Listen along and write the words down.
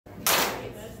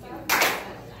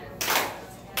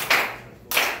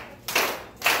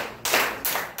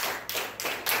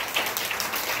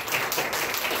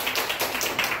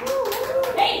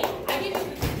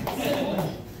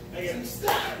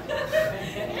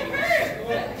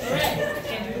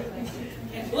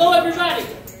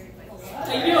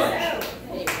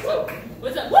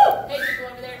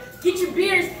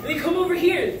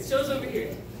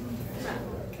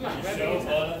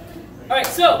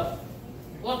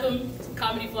Welcome to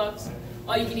ComedyFLOPs,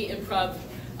 All You Can Eat Improv.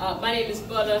 My name is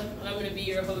Butter, and I'm going to be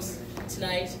your host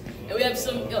tonight. And we have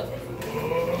some. We're going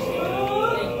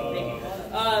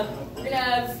to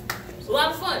have a lot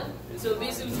of fun. So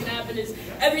basically, what's going to happen is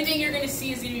everything you're going to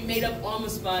see is going to be made up on the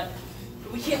spot.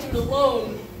 But we can't do it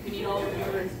alone. We need all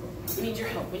of we need your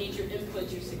help. We need your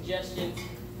input, your suggestions.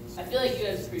 I feel like you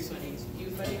guys are pretty funny. You a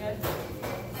funny guy?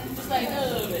 Just like a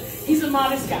little bit. He's a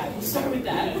modest guy. We'll start with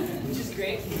that, which is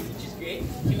great.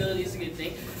 Humility is a good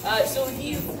thing. So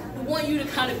we want you to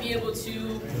kind of be able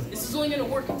to. This is only going to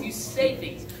work if you say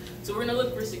things. So we're going to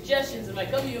look for suggestions. If I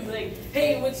come to you and be like,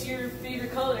 "Hey, what's your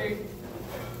favorite color?"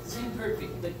 It's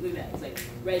perfect. Like, look at that. It's like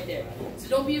right there. So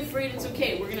don't be afraid. It's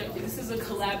okay. This is a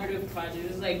collaborative project.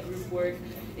 This is like group work,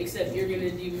 except you're gonna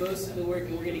do most of the work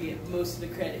and we're gonna get most of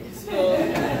the credit. So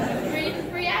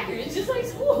pretty accurate. It's just like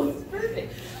school. It's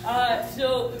perfect.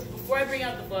 So before I bring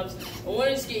out the flops, I want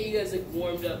to just get you guys like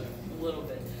warmed up a little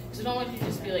bit. So I don't want you to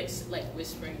just be like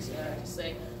whispering. So just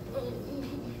like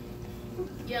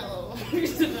yellow or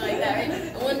something like that.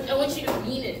 Right? I want you to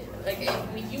mean it. Like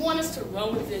if you want us to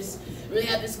run with this, really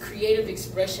have this creative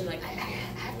expression. Like I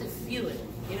have to feel it.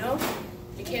 You know,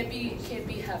 it can't be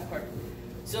half-hearted.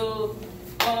 So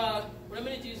what I'm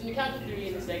gonna do is I'm gonna count to 3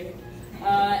 in a second,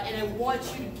 and I want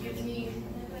you to give me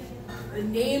the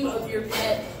name of your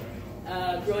pet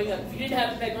growing up. If you didn't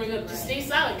have a pet growing up, just stay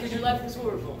silent because your life was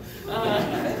horrible.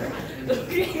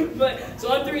 Okay, but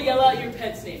so on 3, yell out your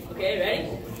pet's name. Okay, ready?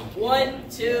 1,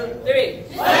 2, 3.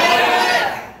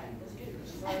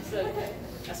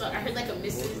 I heard like a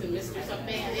Mrs. and Mr.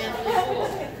 something. Yeah, really cool.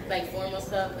 Like formal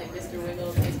stuff, like Mr.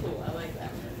 Wiggles. It's cool. I like that.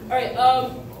 All right.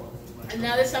 And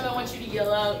now this time I want you to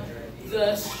yell out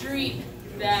the street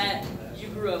that you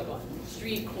grew up on.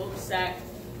 Street, cul-de-sac,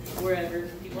 wherever.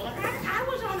 People are like, I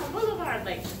was on a boulevard.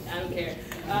 Like, I don't care.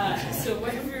 So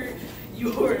wherever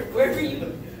you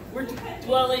were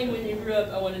dwelling when you grew up,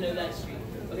 I want to know that street.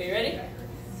 Okay, ready?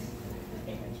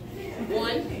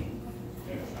 1,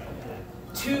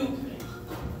 2,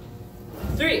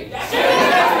 3.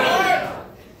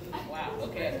 Wow,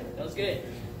 okay, that was good.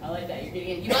 I like that. You're getting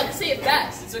it. You don't have to say it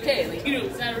fast. It's okay. Like,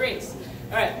 it's not a race.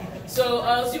 All right. So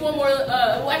let's do one more.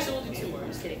 Actually, we'll do 2 more. I'm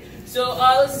just kidding. So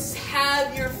let's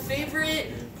have your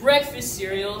favorite breakfast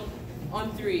cereal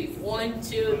on 3. 1,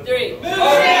 2, 3.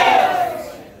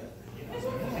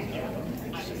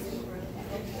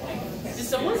 Did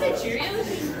someone say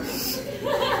Cheerios?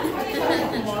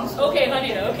 Okay,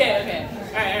 honey. Okay.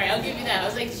 All right. I'll give you that. I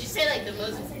was like, did you say like the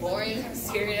most boring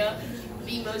cereal?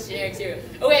 The most generic cereal.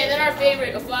 Okay, and then our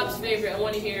favorite, a flop's favorite. I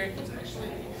want to hear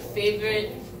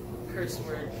favorite curse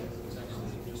word.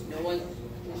 There's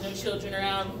no children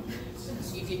around,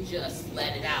 so you can just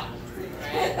let it out.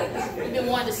 Right? We've been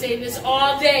wanting to say this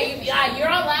all day. You're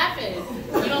all laughing.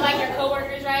 You don't like your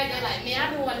coworkers, right? They're like, man,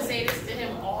 I've been wanting to say this to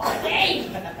him all day.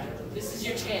 This is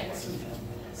your chance.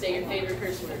 Say your favorite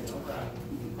curse word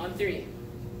on 3.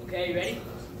 Okay, you ready?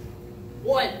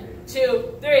 1,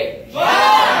 2, 3.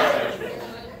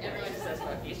 Everyone just says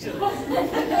fuck you.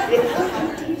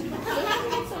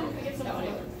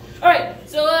 All right,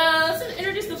 so let's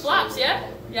introduce the flops, yeah?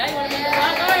 Yeah, you want to make the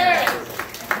flops? All right.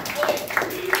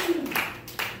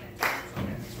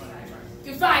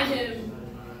 You can find him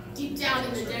deep down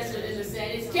in the desert in the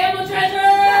sand. It's Camel Treasure!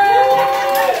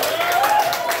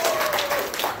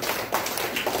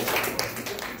 If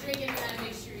you're drinking that,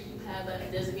 make sure you have a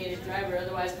designated driver,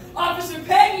 otherwise Officer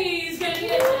Peggy is going to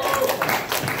get you.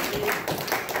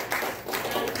 It's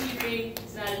not a P ring,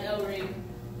 it's not an L ring,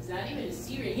 it's not even a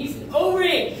C ring, he's an O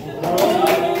ring!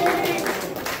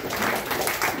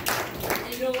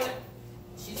 And you know what?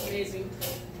 She's amazing.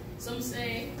 Some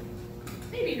say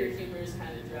maybe her humor is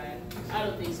kind of dry. I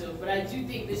don't think so, but I do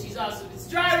think that she's awesome. It's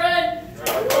Dry Run! This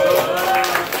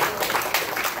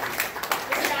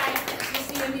guy, you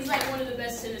see him, he's like one of the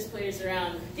best tennis players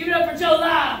around. Give it up for Joe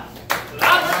Lobb!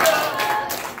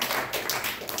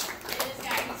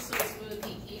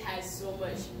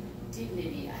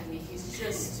 Dig-Nity. I mean,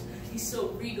 he's so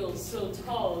regal, so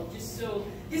tall,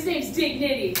 his name's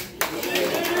Dig-Nity.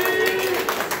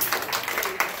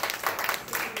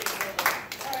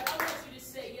 Alright, I want you to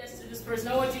say yes to this person.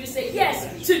 I want you to say yes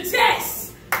to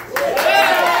Tess!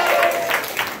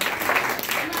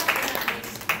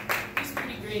 He's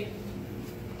pretty great.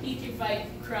 He can fight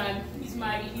crime. He's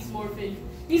mighty. He's morphin.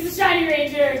 He's the Shiny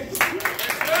Ranger! Let's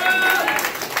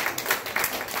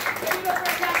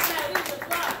go!